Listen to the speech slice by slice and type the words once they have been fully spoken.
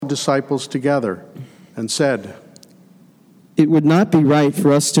disciples together and said, "It would not be right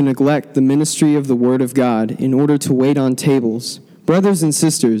for us to neglect the ministry of the Word of God in order to wait on tables. Brothers and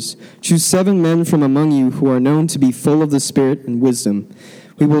sisters, choose 7 men from among you who are known to be full of the Spirit and wisdom.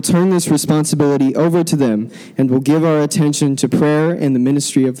 We will turn this responsibility over to them and will give our attention to prayer and the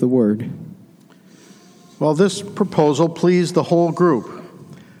ministry of the Word." Well, this proposal pleased the whole group.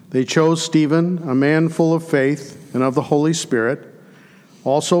 They chose Stephen, a man full of faith and of the Holy Spirit,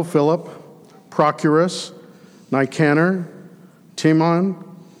 also Philip, Prochorus, Nicanor, Timon,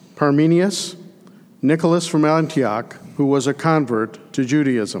 Parmenius, Nicholas from Antioch, who was a convert to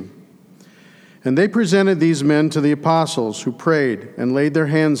Judaism. And they presented these men to the apostles, who prayed and laid their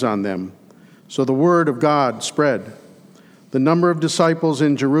hands on them. So the word of God spread. The number of disciples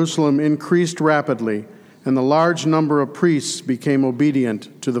in Jerusalem increased rapidly, and the large number of priests became obedient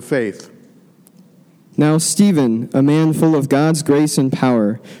to the faith. Now Stephen, a man full of God's grace and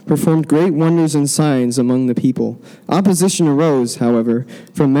power, performed great wonders and signs among the people. Opposition arose, however,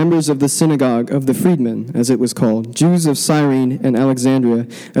 from members of the synagogue of the freedmen, as it was called, Jews of Cyrene and Alexandria,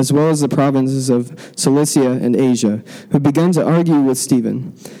 as well as the provinces of Cilicia and Asia, who began to argue with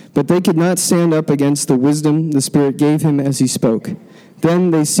Stephen. But they could not stand up against the wisdom the Spirit gave him as he spoke.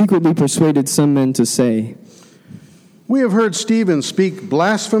 Then they secretly persuaded some men to say, "We have heard Stephen speak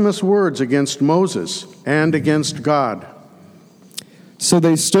blasphemous words against Moses and against God." So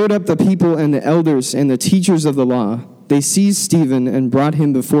they stirred up the people and the elders and the teachers of the law. They seized Stephen and brought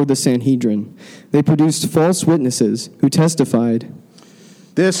him before the Sanhedrin. They produced false witnesses who testified,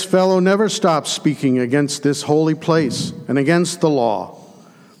 "This fellow never stops speaking against this holy place and against the law.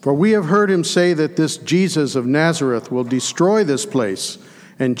 For we have heard him say that this Jesus of Nazareth will destroy this place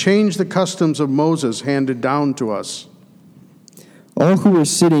and change the customs of Moses handed down to us." All who were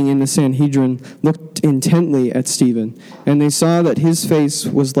sitting in the Sanhedrin looked intently at Stephen, and they saw that his face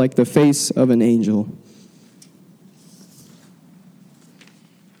was like the face of an angel.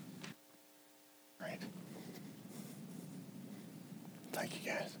 Great. Thank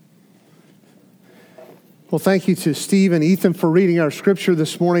you, guys. Well, thank you to Steve and Ethan for reading our scripture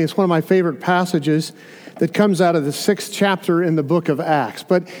this morning. It's one of my favorite passages that comes out of the 6th chapter in the book of Acts.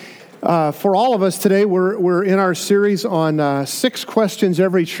 But for all of us today, we're in our series on 6 questions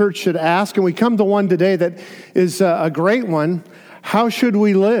every church should ask, and we come to one today that is a great one. How should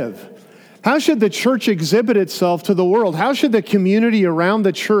we live? How should the church exhibit itself to the world? How should the community around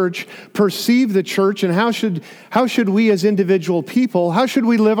the church perceive the church, and how should we as individual people, how should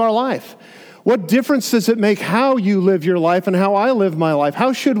we live our life? What difference does it make how you live your life and how I live my life?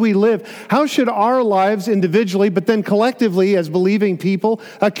 How should we live? How should our lives individually, but then collectively as believing people,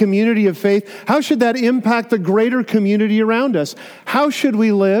 a community of faith, how should that impact the greater community around us? How should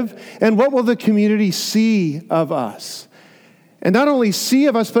we live, and what will the community see of us? And not only see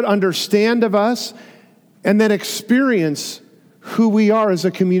of us, but understand of us, and then experience who we are as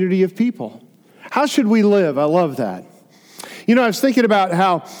a community of people. How should we live? I love that. You know, I was thinking about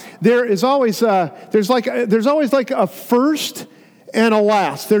how there's always like a first and a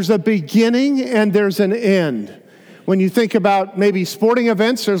last. There's a beginning and there's an end. When you think about maybe sporting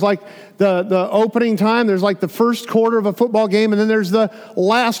events, there's like the opening time, there's like the first quarter of a football game, and then there's the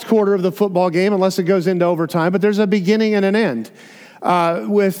last quarter of the football game, unless it goes into overtime. But there's a beginning and an end.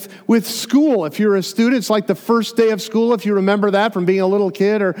 With school, if you're a student, it's like the first day of school. If you remember that from being a little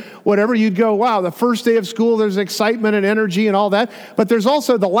kid or whatever, you'd go, wow, the first day of school, there's excitement and energy and all that. But there's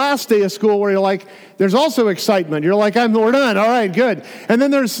also the last day of school where you're like, there's also excitement. You're like, we're done. All right, good. And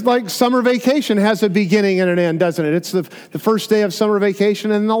then there's like summer vacation has a beginning and an end, doesn't it? It's the first day of summer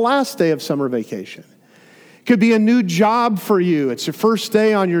vacation and the last day of summer vacation. Could be a new job for you. It's your first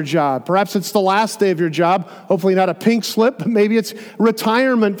day on your job. Perhaps it's the last day of your job. Hopefully not a pink slip, but maybe it's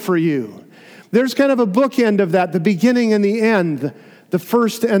retirement for you. There's kind of a bookend of that, the beginning and the end, the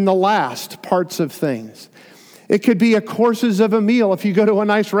first and the last parts of things. It could be a courses of a meal if you go to a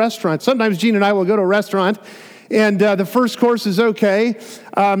nice restaurant. Sometimes Gene and I will go to a restaurant, and the first course is okay.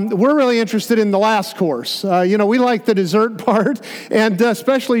 We're really interested in the last course. We like the dessert part, and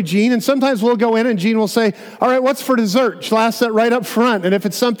especially Gene. And sometimes we'll go in and Gene will say, all right, what's for dessert? She'll ask that right up front. And if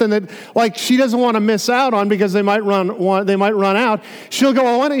it's something that like she doesn't want to miss out on because they might run out, she'll go,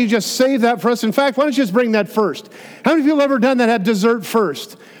 well, why don't you just save that for us? In fact, why don't you just bring that first? How many people have ever done that, had dessert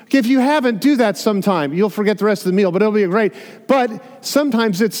first? Okay, if you haven't, do that sometime. You'll forget the rest of the meal, but it'll be great. But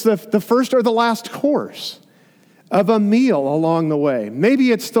sometimes it's the first or the last course of a meal along the way.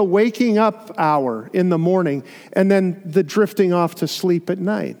 Maybe it's the waking up hour in the morning and then the drifting off to sleep at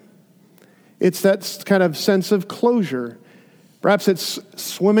night. It's that kind of sense of closure. Perhaps it's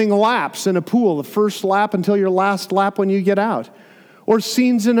swimming laps in a pool, the first lap until your last lap when you get out. or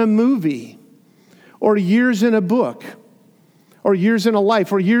scenes in a movie, or years in a book, or years in a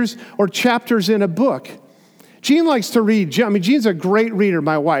life, or years or chapters in a book. Jean likes to read. Jean's a great reader,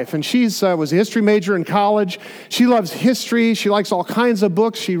 my wife, and she was a history major in college. She loves history. She likes all kinds of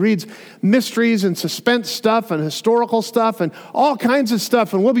books. She reads mysteries and suspense stuff and historical stuff and all kinds of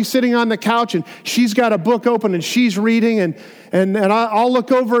stuff. And we'll be sitting on the couch, and she's got a book open, and she's reading, and I'll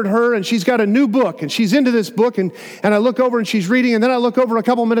look over at her, and she's got a new book, and she's into this book, and I look over, and she's reading, and then I look over a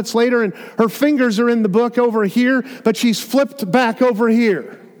couple minutes later, and her fingers are in the book over here, but she's flipped back over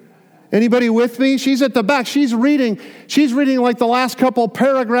here. Anybody with me? She's at the back. She's reading like the last couple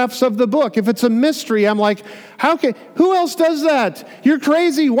paragraphs of the book. If it's a mystery, I'm like, who else does that? You're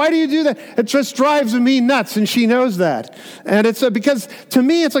crazy. Why do you do that? It just drives me nuts, and she knows that. And it's because to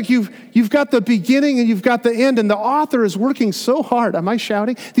me, it's like you've got the beginning and you've got the end, and the author is working so hard. Am I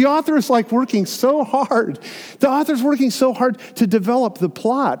shouting? The author is like working so hard. The author's working so hard to develop the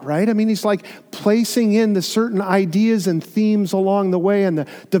plot, right? I mean, he's like placing in the certain ideas and themes along the way and the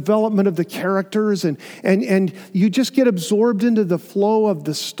development of the characters, and you just get absorbed into the flow of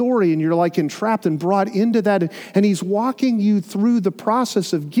the story, and you're like entrapped and brought into that, and he's walking you through the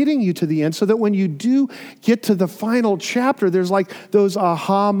process of getting you to the end, so that when you do get to the final chapter, there's like those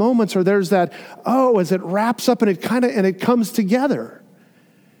aha moments, or there's that, as it wraps up and it comes together.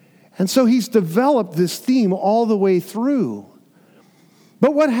 And so he's developed this theme all the way through.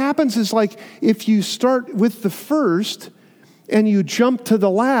 But what happens is, like, if you start with the first and you jump to the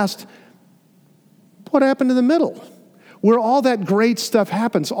last, what happened in the middle? Where all that great stuff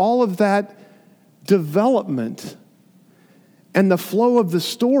happens, all of that development and the flow of the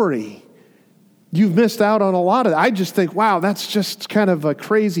story, you've missed out on a lot of it. I just think, wow, that's just kind of a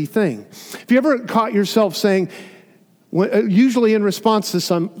crazy thing. Have you ever caught yourself saying, usually in response to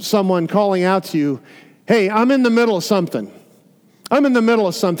someone calling out to you, hey, I'm in the middle of something. I'm in the middle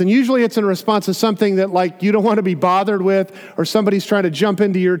of something. Usually it's in response to something that, like, you don't want to be bothered with, or somebody's trying to jump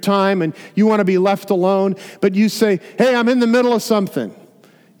into your time and you want to be left alone. But you say, hey, I'm in the middle of something.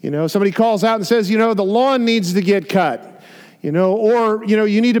 Somebody calls out and says, the lawn needs to get cut. Or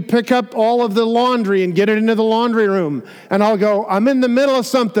you need to pick up all of the laundry and get it into the laundry room. And I'll go, I'm in the middle of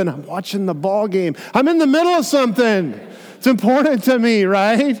something. I'm watching the ball game. I'm in the middle of something. It's important to me,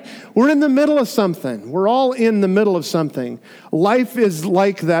 right? We're in the middle of something. We're all in the middle of something. Life is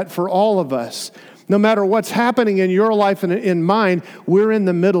like that for all of us. No matter what's happening in your life and in mine, we're in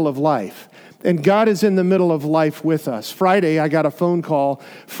the middle of life. And God is in the middle of life with us. Friday, I got a phone call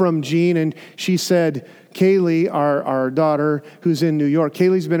from Jean, and she said, Kaylee, our daughter, who's in New York,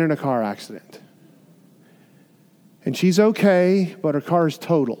 Kaylee's been in a car accident. And she's okay, but her car's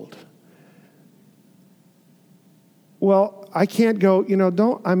totaled. Well, I can't go,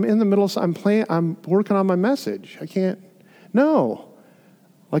 I'm in the middle of, I'm working on my message. I can't, no.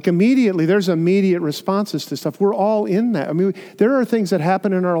 Like immediately, there's immediate responses to stuff. We're all in that. I mean, there are things that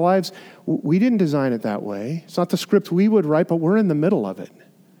happen in our lives. We didn't design it that way. It's not the script we would write, but we're in the middle of it.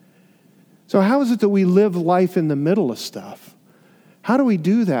 So how is it that we live life in the middle of stuff? How do we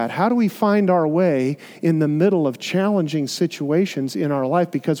do that? How do we find our way in the middle of challenging situations in our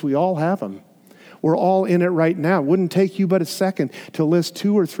life? Because we all have them. We're all in it right now. It wouldn't take you but a second to list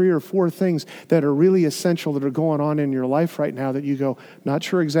 2 or 3 or 4 things that are really essential that are going on in your life right now that you go, not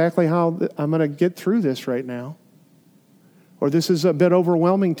sure exactly how I'm going to get through this right now. Or this is a bit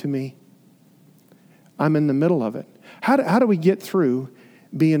overwhelming to me. I'm in the middle of it. How do we get through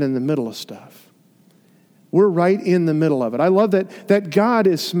being in the middle of stuff? We're right in the middle of it. I love that God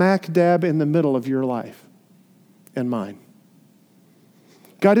is smack dab in the middle of your life and mine.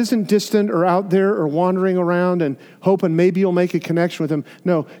 God isn't distant or out there or wandering around and hoping maybe you'll make a connection with him.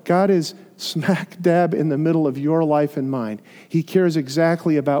 No, God is smack dab in the middle of your life and mine. He cares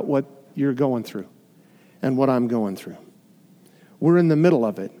exactly about what you're going through and what I'm going through. We're in the middle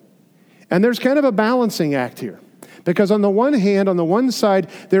of it. And there's kind of a balancing act here. Because on the one hand, on the one side,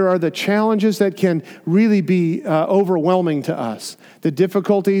 there are the challenges that can really be overwhelming to us. The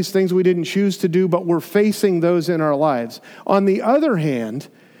difficulties, things we didn't choose to do, but we're facing those in our lives. On the other hand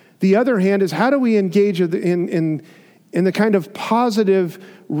is how do we engage in the kind of positive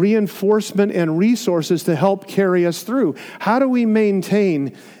reinforcement and resources to help carry us through? How do we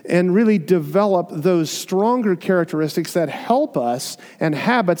maintain and really develop those stronger characteristics that help us and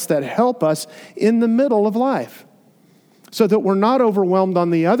habits that help us in the middle of life? So that we're not overwhelmed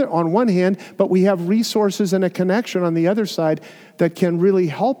on one hand, but we have resources and a connection on the other side that can really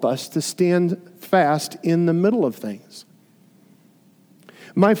help us to stand fast in the middle of things.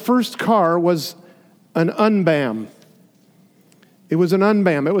 My first car was an Unbam. It was an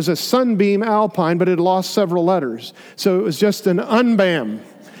Unbam. It was a Sunbeam Alpine, but it lost several letters. So it was just an Unbam.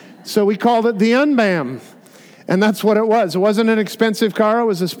 So we called it the Unbam. And that's what it was. It wasn't an expensive car. It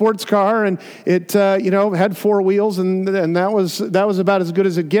was a sports car, and it had four wheels, and that was about as good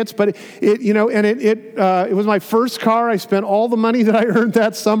as it gets. But it was my first car. I spent all the money that I earned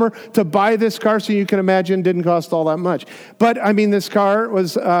that summer to buy this car, so you can imagine it didn't cost all that much. But I mean, this car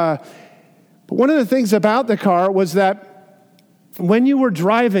was. But one of the things about the car was that when you were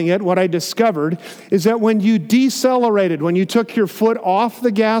driving it, what I discovered is that when you decelerated, when you took your foot off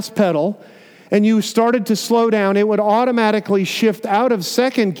the gas pedal and you started to slow down, it would automatically shift out of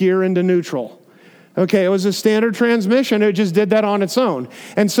second gear into neutral. Okay, it was a standard transmission. It just did that on its own.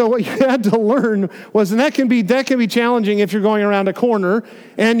 And so what you had to learn was, and that can be challenging if you're going around a corner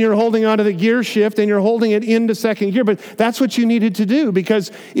and you're holding onto the gear shift and you're holding it into second gear. But that's what you needed to do, because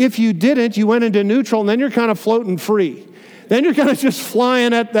if you didn't, you went into neutral and then you're kind of floating free. Then you're kind of just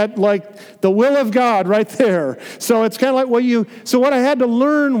flying at that, like the will of God right there. So it's kind of like so what I had to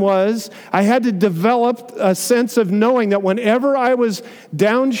learn was I had to develop a sense of knowing that whenever I was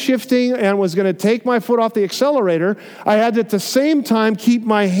downshifting and was going to take my foot off the accelerator, I had to at the same time keep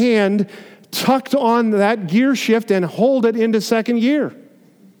my hand tucked on that gear shift and hold it into second gear.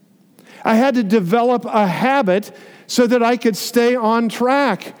 I had to develop a habit so that I could stay on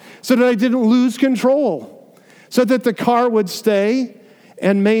track, so that I didn't lose control, so that the car would stay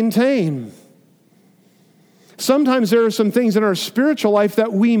and maintain. Sometimes there are some things in our spiritual life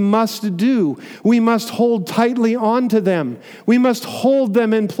that we must do. We must hold tightly onto them. We must hold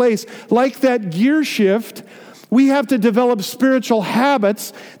them in place. Like that gear shift, we have to develop spiritual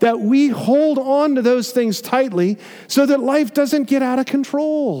habits that we hold on to those things tightly so that life doesn't get out of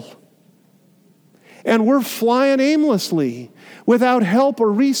control. And we're flying aimlessly without help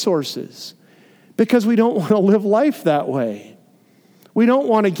or resources, because we don't want to live life that way. We don't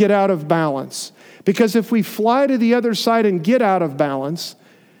want to get out of balance. Because if we fly to the other side and get out of balance,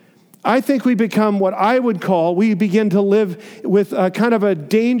 I think we become what I would call, we begin to live with a kind of a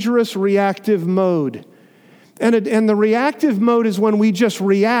dangerous reactive mode. And the reactive mode is when we just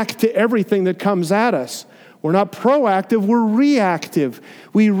react to everything that comes at us. We're not proactive, we're reactive.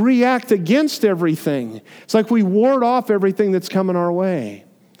 We react against everything. It's like we ward off everything that's coming our way,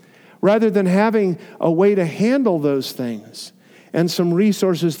 rather than having a way to handle those things and some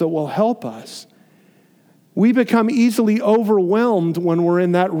resources that will help us. We become easily overwhelmed when we're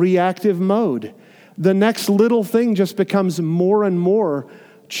in that reactive mode. The next little thing just becomes more and more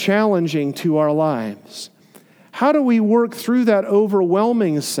challenging to our lives. How do we work through that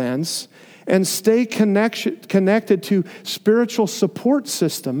overwhelming sense and stay connected to spiritual support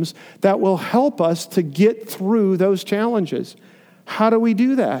systems that will help us to get through those challenges? How do we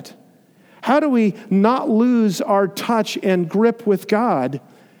do that? How do we not lose our touch and grip with God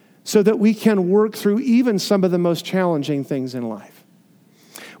so that we can work through even some of the most challenging things in life?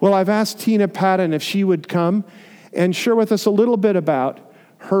 Well, I've asked Tina Patton if she would come and share with us a little bit about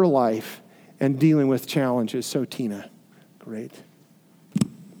her life and dealing with challenges. So, Tina, great.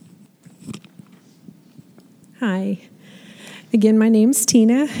 Hi. Again, my name's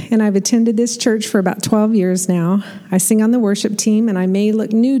Tina, and I've attended this church for about 12 years now. I sing on the worship team, and I may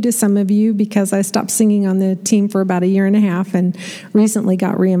look new to some of you because I stopped singing on the team for about a year and a half and recently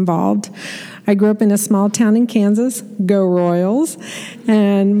got re-involved. I grew up in a small town in Kansas, go Royals,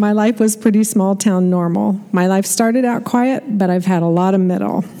 and my life was pretty small town normal. My life started out quiet, but I've had a lot of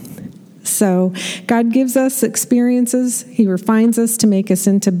middle. So God gives us experiences. He refines us to make us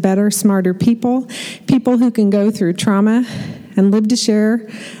into better, smarter people who can go through trauma and live to share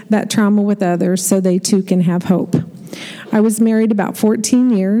that trauma with others so they too can have hope. I was married about 14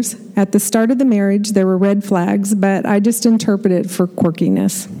 years. At the start of the marriage, there were red flags, but I just interpreted it for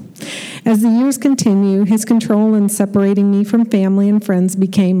quirkiness. As the years continue, his control in separating me from family and friends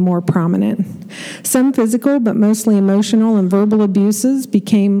became more prominent. Some physical, but mostly emotional and verbal abuses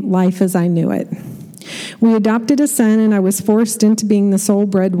became life as I knew it. We adopted a son, and I was forced into being the sole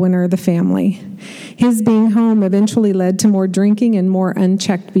breadwinner of the family. His being home eventually led to more drinking and more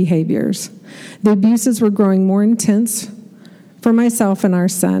unchecked behaviors. The abuses were growing more intense for myself and our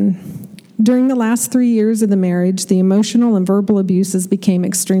son. During the last 3 years of the marriage, the emotional and verbal abuses became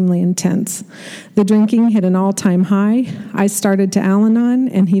extremely intense. The drinking hit an all-time high. I started to Al-Anon,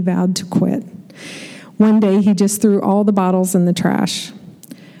 and he vowed to quit. One day, he just threw all the bottles in the trash.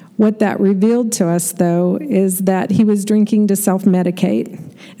 What that revealed to us, though, is that he was drinking to self-medicate.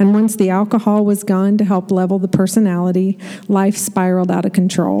 And once the alcohol was gone to help level the personality, life spiraled out of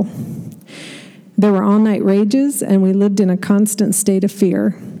control. There were all-night rages, and we lived in a constant state of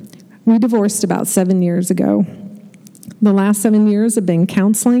fear. We divorced about 7 years ago. The last 7 years have been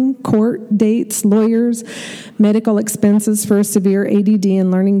counseling, court dates, lawyers, medical expenses for a severe ADD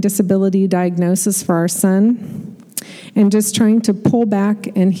and learning disability diagnosis for our son, and just trying to pull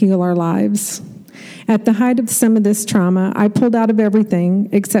back and heal our lives. At the height of some of this trauma, I pulled out of everything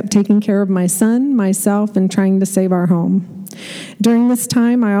except taking care of my son, myself, and trying to save our home. During this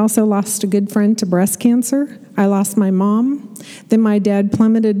time, I also lost a good friend to breast cancer. I lost my mom. Then my dad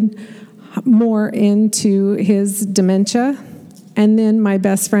plummeted more into his dementia. And then my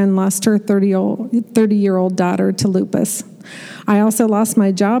best friend lost her 30-year-old daughter to lupus. I also lost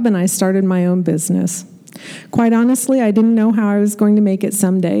my job, and I started my own business. Quite honestly, I didn't know how I was going to make it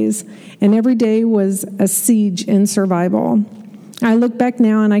some days, and every day was a siege in survival. I look back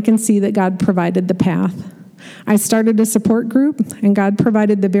now, and I can see that God provided the path. I started a support group, and God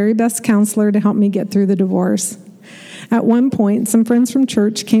provided the very best counselor to help me get through the divorce. At one point, some friends from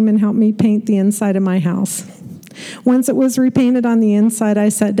church came and helped me paint the inside of my house. Once it was repainted on the inside, I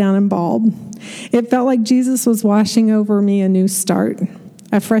sat down and bawled. It felt like Jesus was washing over me a new start,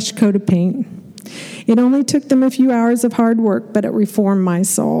 a fresh coat of paint. It only took them a few hours of hard work, but it reformed my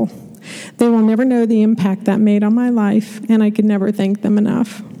soul. They will never know the impact that made on my life, and I could never thank them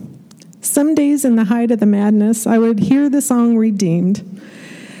enough. Some days in the height of the madness, I would hear the song Redeemed.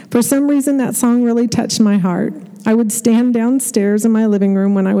 For some reason, that song really touched my heart. I would stand downstairs in my living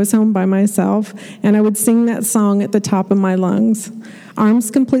room when I was home by myself, and I would sing that song at the top of my lungs.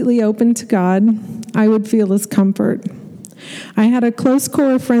 Arms completely open to God, I would feel His comfort. I had a close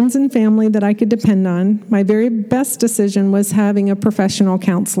core of friends and family that I could depend on. My very best decision was having a professional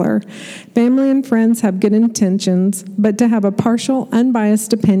counselor. Family and friends have good intentions, but to have a partial,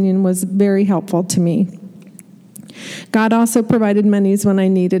 unbiased opinion was very helpful to me. God also provided monies when I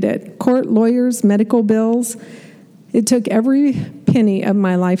needed it. Court, lawyers, medical bills. It took every penny of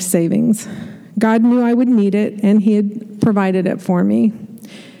my life savings. God knew I would need it, and He had provided it for me.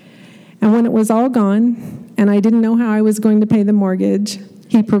 And when it was all gone, and I didn't know how I was going to pay the mortgage,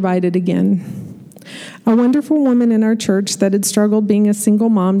 He provided again. A wonderful woman in our church that had struggled being a single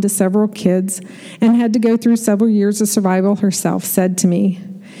mom to several kids and had to go through several years of survival herself said to me,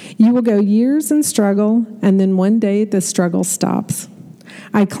 "You will go years and struggle, and then one day the struggle stops."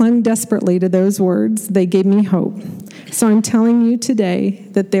 I clung desperately to those words. They gave me hope. So I'm telling you today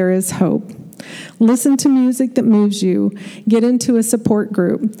that there is hope. Listen to music that moves you. Get into a support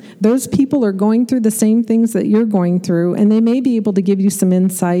group. Those people are going through the same things that you're going through, and they may be able to give you some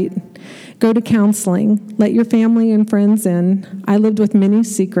insight. Go to counseling. Let your family and friends in. I lived with many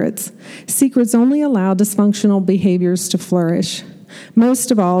secrets. Secrets only allow dysfunctional behaviors to flourish.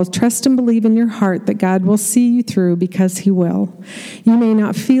 Most of all, trust and believe in your heart that God will see you through because He will. You may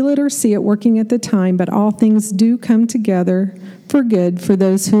not feel it or see it working at the time, but all things do come together for good for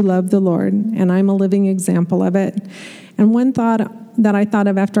those who love the Lord, and I'm a living example of it. And one thought that I thought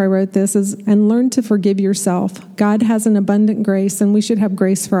of after I wrote this is, and learn to forgive yourself. God has an abundant grace, and we should have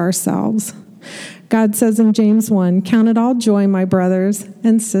grace for ourselves. God says in James 1, "Count it all joy, my brothers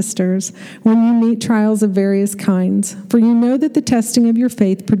and sisters, when you meet trials of various kinds. For you know that the testing of your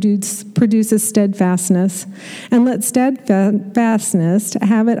faith produces steadfastness. And let steadfastness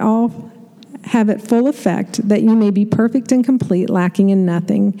have it full effect, that you may be perfect and complete, lacking in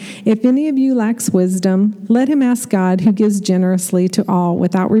nothing. If any of you lacks wisdom, let him ask God, who gives generously to all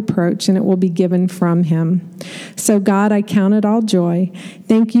without reproach, and it will be given from Him. So God, I count it all joy.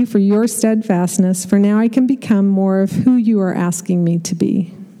 Thank you for your steadfastness, for now I can become more of who you are asking me to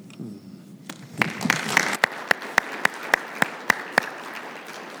be."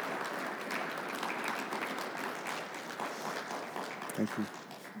 Thank you.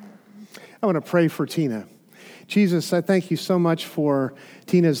 I want to pray for Tina. Jesus, I thank you so much for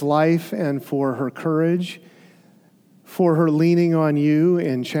Tina's life and for her courage, for her leaning on you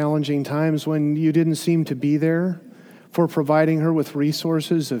in challenging times when you didn't seem to be there, for providing her with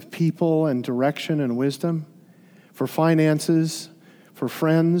resources of people and direction and wisdom, for finances, for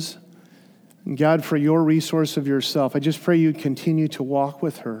friends, and God, for your resource of yourself. I just pray you continue to walk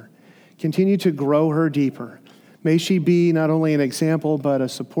with her, continue to grow her deeper. May she be not only an example, but a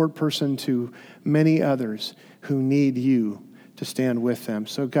support person to many others who need you to stand with them.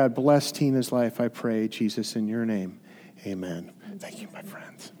 So God, bless Tina's life, I pray, Jesus, in your name. Amen. Thank you, my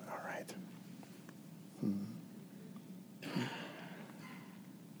friends. All right.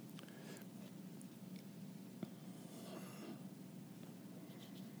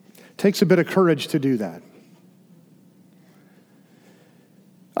 Takes a bit of courage to do that.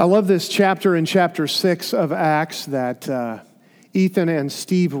 I love this chapter in chapter 6 of Acts that Ethan and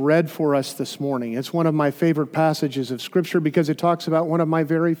Steve read for us this morning. It's one of my favorite passages of Scripture because it talks about one of my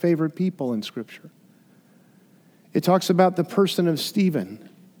very favorite people in Scripture. It talks about the person of Stephen.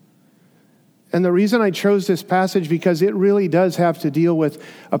 And the reason I chose this passage, because it really does have to deal with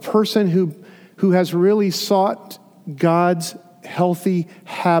a person who has really sought God's healthy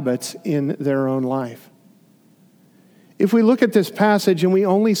habits in their own life. If we look at this passage and we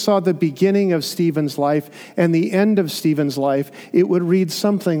only saw the beginning of Stephen's life and the end of Stephen's life, it would read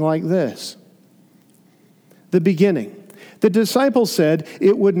something like this. The beginning. The disciples said,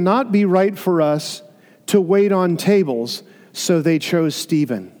 "It would not be right for us to wait on tables," so they chose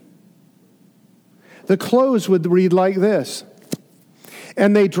Stephen. The close would read like this.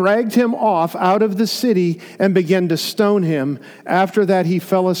 "And they dragged him off out of the city and began to stone him. After that he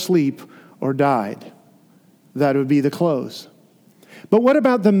fell asleep or died." That would be the close. But what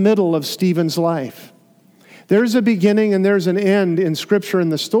about the middle of Stephen's life? There's a beginning and there's an end in Scripture in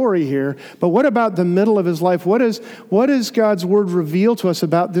the story here. But what about the middle of his life? What does God's Word reveal to us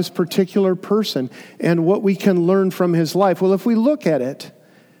about this particular person and what we can learn from his life? Well, if we look at it,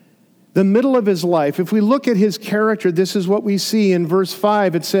 the middle of his life, if we look at his character, this is what we see in verse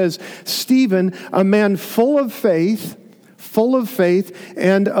 5. It says, "Stephen, a man full of faith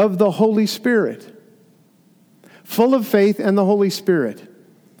and of the Holy Spirit." Full of faith and the Holy Spirit.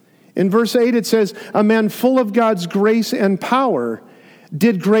 In verse 8 it says, "A man full of God's grace and power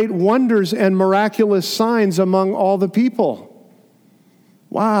did great wonders and miraculous signs among all the people."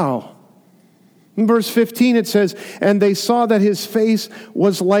 Wow. In verse 15 it says, "And they saw that his face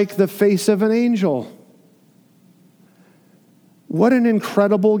was like the face of an angel." What an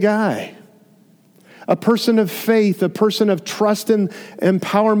incredible guy. A person of faith, a person of trust and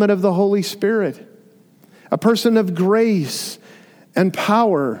empowerment of the Holy Spirit. A person of grace and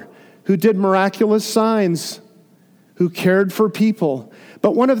power who did miraculous signs, who cared for people.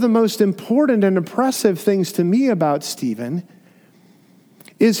 But one of the most important and impressive things to me about Stephen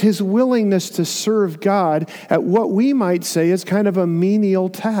is his willingness to serve God at what we might say is kind of a menial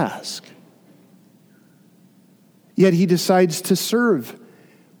task. Yet he decides to serve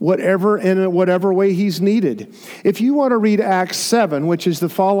in whatever way he's needed. If you want to read Acts 7, which is the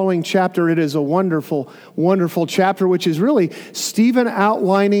following chapter, it is a wonderful, wonderful chapter, which is really Stephen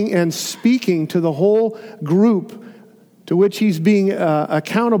outlining and speaking to the whole group to which he's being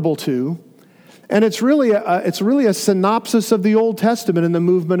accountable to. And it's really a synopsis of the Old Testament and the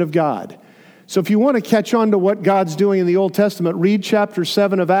movement of God. So if you want to catch on to what God's doing in the Old Testament, read chapter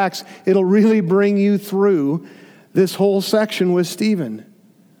 7 of Acts. It'll really bring you through this whole section with Stephen.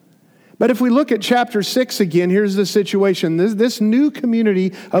 But if we look at chapter 6 again, here's the situation. This new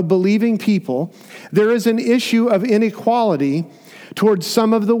community of believing people, there is an issue of inequality towards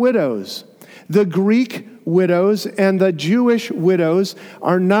some of the widows. The Greek widows and the Jewish widows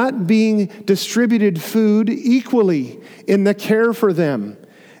are not being distributed food equally in the care for them.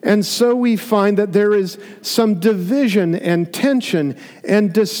 And so we find that there is some division and tension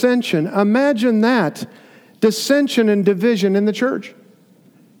and dissension. Imagine that, dissension and division in the church.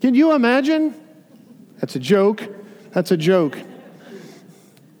 Can you imagine? That's a joke. That's a joke.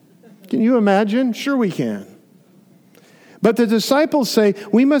 Can you imagine? Sure we can. But the disciples say,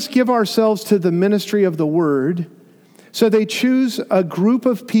 we must give ourselves to the ministry of the word. So they choose a group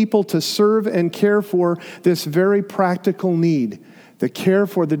of people to serve and care for this very practical need, the care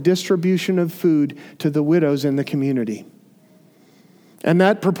for the distribution of food to the widows in the community. And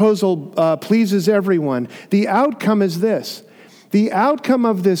that proposal pleases everyone. The outcome is this. The outcome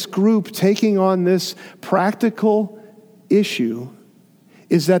of this group taking on this practical issue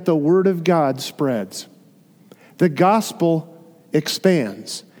is that the word of God spreads. The gospel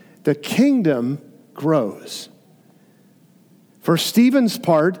expands. The kingdom grows. For Stephen's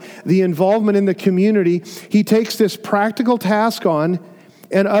part, the involvement in the community, he takes this practical task on,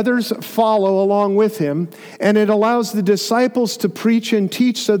 and others follow along with him, and it allows the disciples to preach and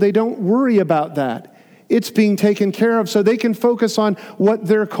teach so they don't worry about that. It's being taken care of so they can focus on what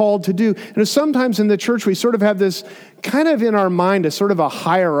they're called to do. And sometimes in the church, we sort of have this kind of in our mind, a sort of a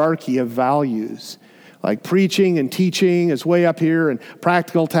hierarchy of values. Like preaching and teaching is way up here, and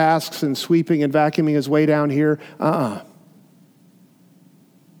practical tasks and sweeping and vacuuming is way down here.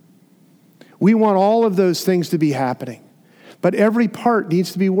 We want all of those things to be happening. But every part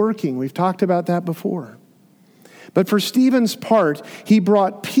needs to be working. We've talked about that before. But for Stephen's part, he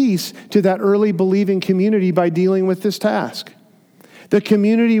brought peace to that early believing community by dealing with this task. The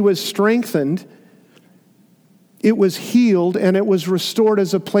community was strengthened, it was healed, and it was restored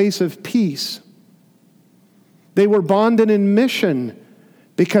as a place of peace. They were bonded in mission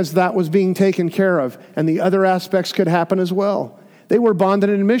because that was being taken care of, and the other aspects could happen as well. They were bonded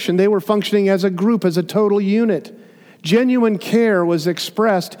in mission. They were functioning as a group, as a total unit. Genuine care was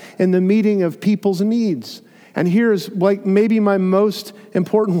expressed in the meeting of people's needs. And here's like maybe my most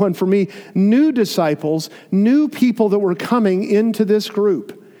important one for me, new disciples, new people that were coming into this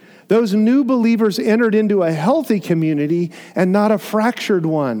group. Those new believers entered into a healthy community and not a fractured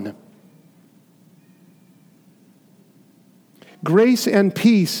one. Grace and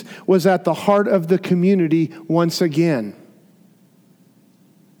peace was at the heart of the community once again.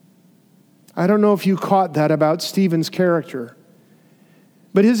 I don't know if you caught that about Stephen's character.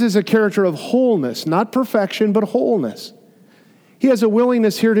 But his is a character of wholeness, not perfection, but wholeness. He has a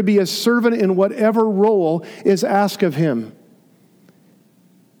willingness here to be a servant in whatever role is asked of him.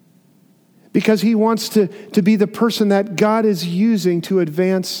 Because he wants to be the person that God is using to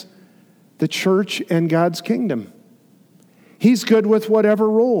advance the church and God's kingdom. He's good with whatever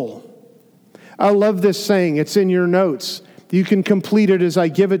role. I love this saying. It's in your notes. You can complete it as I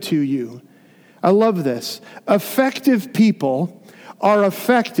give it to you. I love this. Effective people are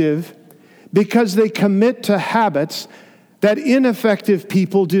effective because they commit to habits that ineffective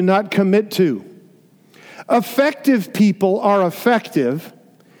people do not commit to. Effective people are effective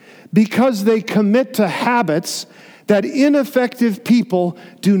because they commit to habits that ineffective people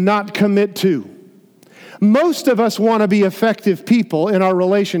do not commit to. Most of us want to be effective people in our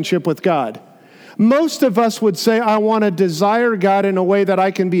relationship with God. Most of us would say, I want to desire God in a way that I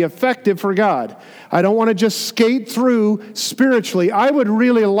can be effective for God. I don't want to just skate through spiritually. I would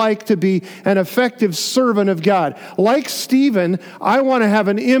really like to be an effective servant of God. Like Stephen, I want to have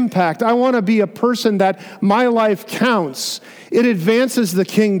an impact. I want to be a person that my life counts. It advances the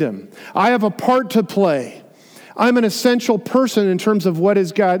kingdom. I have a part to play. I'm an essential person in terms of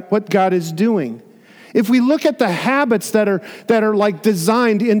what God is doing. If we look at the habits that are like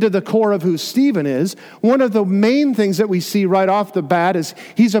designed into the core of who Stephen is, one of the main things that we see right off the bat is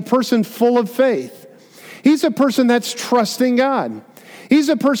he's a person full of faith. He's a person that's trusting God. He's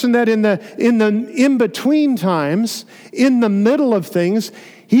a person that in the in-between times, in the middle of things,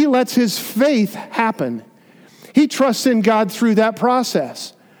 he lets his faith happen. He trusts in God through that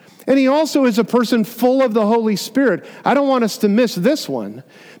process. And he also is a person full of the Holy Spirit. I don't want us to miss this one,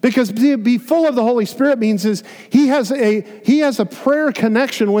 because to be full of the Holy Spirit means he has a prayer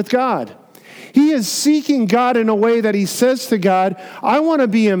connection with God. He is seeking God in a way that he says to God, I want to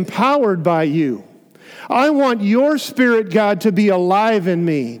be empowered by you. I want your Spirit, God, to be alive in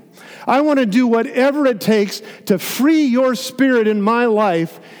me. I want to do whatever it takes to free your Spirit in my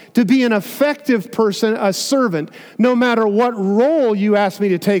life to be an effective person, a servant. No matter what role you ask me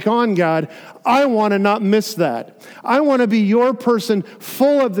to take on, God, I want to not miss that. I want to be your person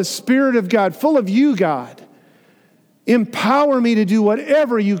full of the Spirit of God, full of you, God. Empower me to do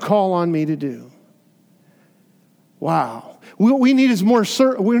whatever you call on me to do. Wow. What we need is more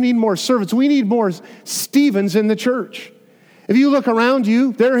servants. We need more Stephens in the church. If you look around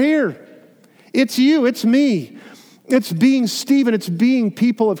you, they're here. It's you, it's me. It's being Stephen. It's being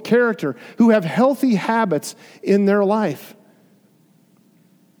people of character who have healthy habits in their life.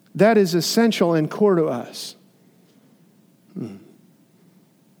 That is essential and core to us.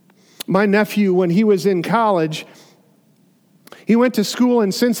 My nephew, when he was in college, he went to school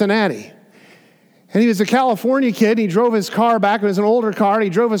in Cincinnati. And he was a California kid. He drove his car back. It was an older car. He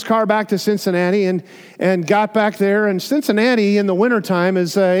drove his car back to Cincinnati and got back there. And Cincinnati in the wintertime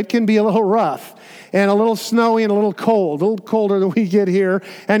it can be a little rough and a little snowy and a little cold, a little colder than we get here.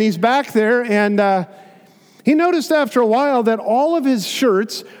 And he's back there, and he noticed after a while that all of his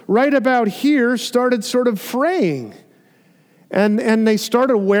shirts right about here started sort of fraying. And they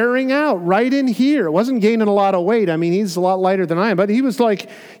started wearing out right in here. It wasn't gaining a lot of weight. I mean, he's a lot lighter than I am, but he was like,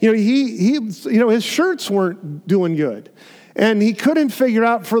 his shirts weren't doing good. And he couldn't figure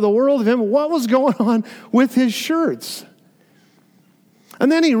out for the world of him what was going on with his shirts.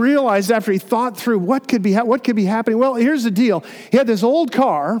 And then he realized after he thought through what could be happening. Well, here's the deal. He had this old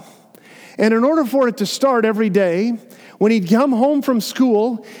car, and in order for it to start every day, when he'd come home from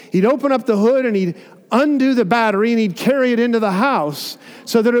school, he'd open up the hood and he'd undo the battery and he'd carry it into the house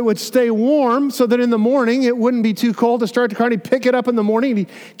so that it would stay warm, so that in the morning it wouldn't be too cold to start the car. And he'd pick it up in the morning and he'd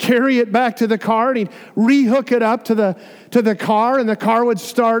carry it back to the car and he'd rehook it up to the car, and the car would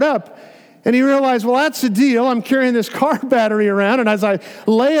start up. And he realized, well, that's the deal. I'm carrying this car battery around, and as I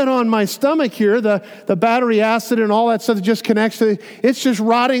lay it on my stomach here, the battery acid and all that stuff that just connects to it, it's just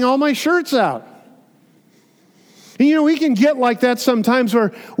rotting all my shirts out. And we can get like that sometimes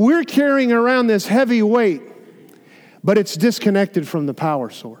where we're carrying around this heavy weight, but it's disconnected from the power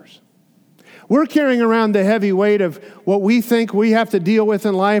source. We're carrying around the heavy weight of what we think we have to deal with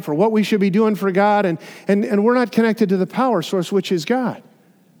in life or what we should be doing for God, and we're not connected to the power source, which is God.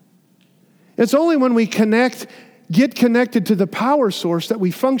 It's only when we get connected to the power source that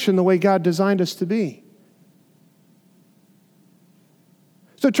we function the way God designed us to be.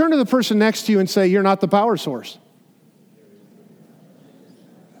 So turn to the person next to you and say, you're not the power source.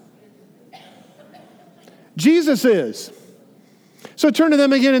 Jesus is. So turn to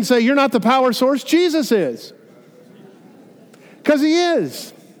them again and say, you're not the power source. Jesus is. Because he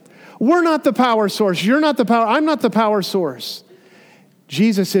is. We're not the power source. You're not the power. I'm not the power source.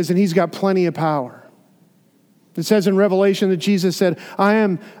 Jesus is, and he's got plenty of power. It says in Revelation that Jesus said, I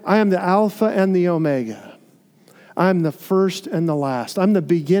am the Alpha and the Omega. I'm the first and the last. I'm the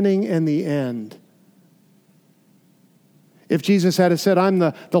beginning and the end. If Jesus had said, I'm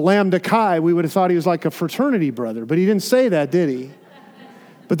the Lambda Chi, we would have thought he was like a fraternity brother. But he didn't say that, did he?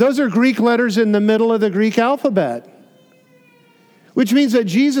 But those are Greek letters in the middle of the Greek alphabet. Which means that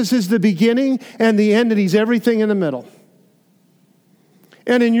Jesus is the beginning and the end, and he's everything in the middle.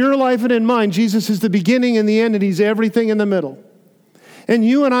 And in your life and in mine, Jesus is the beginning and the end, and he's everything in the middle. And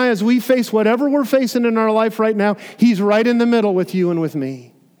you and I, as we face whatever we're facing in our life right now, he's right in the middle with you and with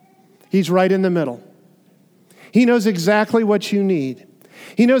me. He's right in the middle. He knows exactly what you need.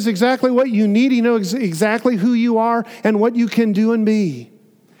 He knows exactly what you need. He knows exactly who you are and what you can do and be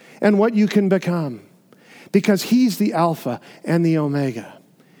and what you can become. Because he's the Alpha and the Omega.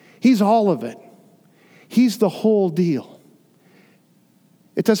 He's all of it. He's the whole deal.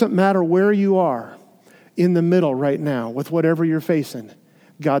 It doesn't matter where you are in the middle right now with whatever you're facing.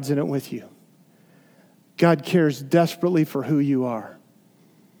 God's in it with you. God cares desperately for who you are.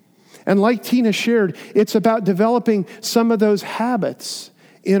 And like Tina shared, it's about developing some of those habits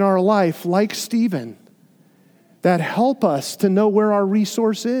in our life, like Stephen, that help us to know where our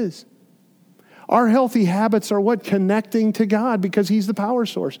resource is. Our healthy habits are what? Connecting to God, because he's the power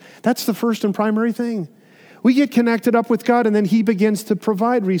source. That's the first and primary thing. We get connected up with God, and then he begins to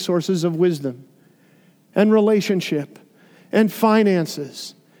provide resources of wisdom and relationship and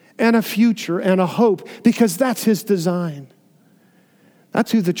finances and a future and a hope, because that's his design.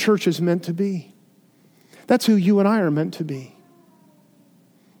 That's who the church is meant to be. That's who you and I are meant to be,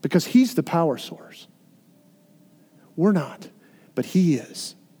 because he's the power source. We're not, but he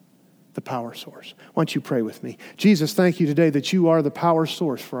is the power source. Why don't you pray with me? Jesus, thank you today that you are the power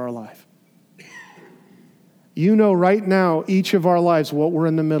source for our life. You know right now, each of our lives, what we're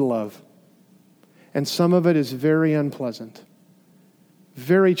in the middle of. And some of it is very unpleasant,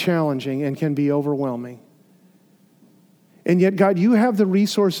 very challenging, and can be overwhelming. And yet, God, you have the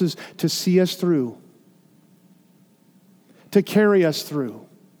resources to see us through, to carry us through,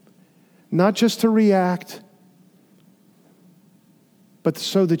 not just to react, but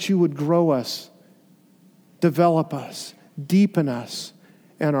so that you would grow us, develop us, deepen us,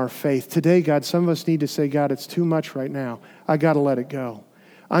 and our faith. Today, God, some of us need to say, God, it's too much right now. I got to let it go.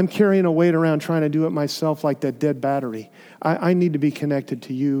 I'm carrying a weight around trying to do it myself like that dead battery. I need to be connected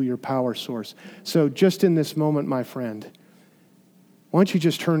to you, your power source. So just in this moment, my friend, why don't you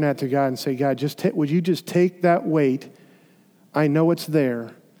just turn that to God and say, God, would you just take that weight? I know it's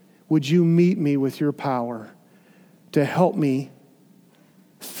there. Would you meet me with your power to help me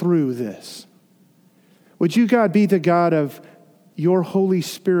through this? Would you, God, be the God of your Holy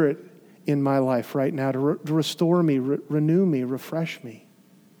Spirit in my life right now to restore me, renew me, refresh me,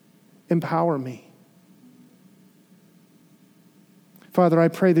 empower me. Father, I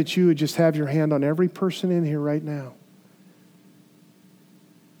pray that you would just have your hand on every person in here right now.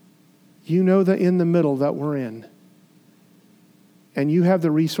 You know the in the middle that we're in. And you have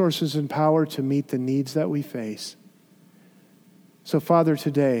the resources and power to meet the needs that we face. So, Father,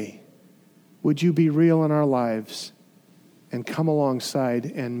 today, would you be real in our lives and come alongside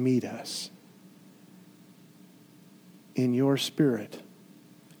and meet us in your Spirit.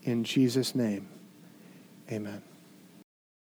 In Jesus' name, amen.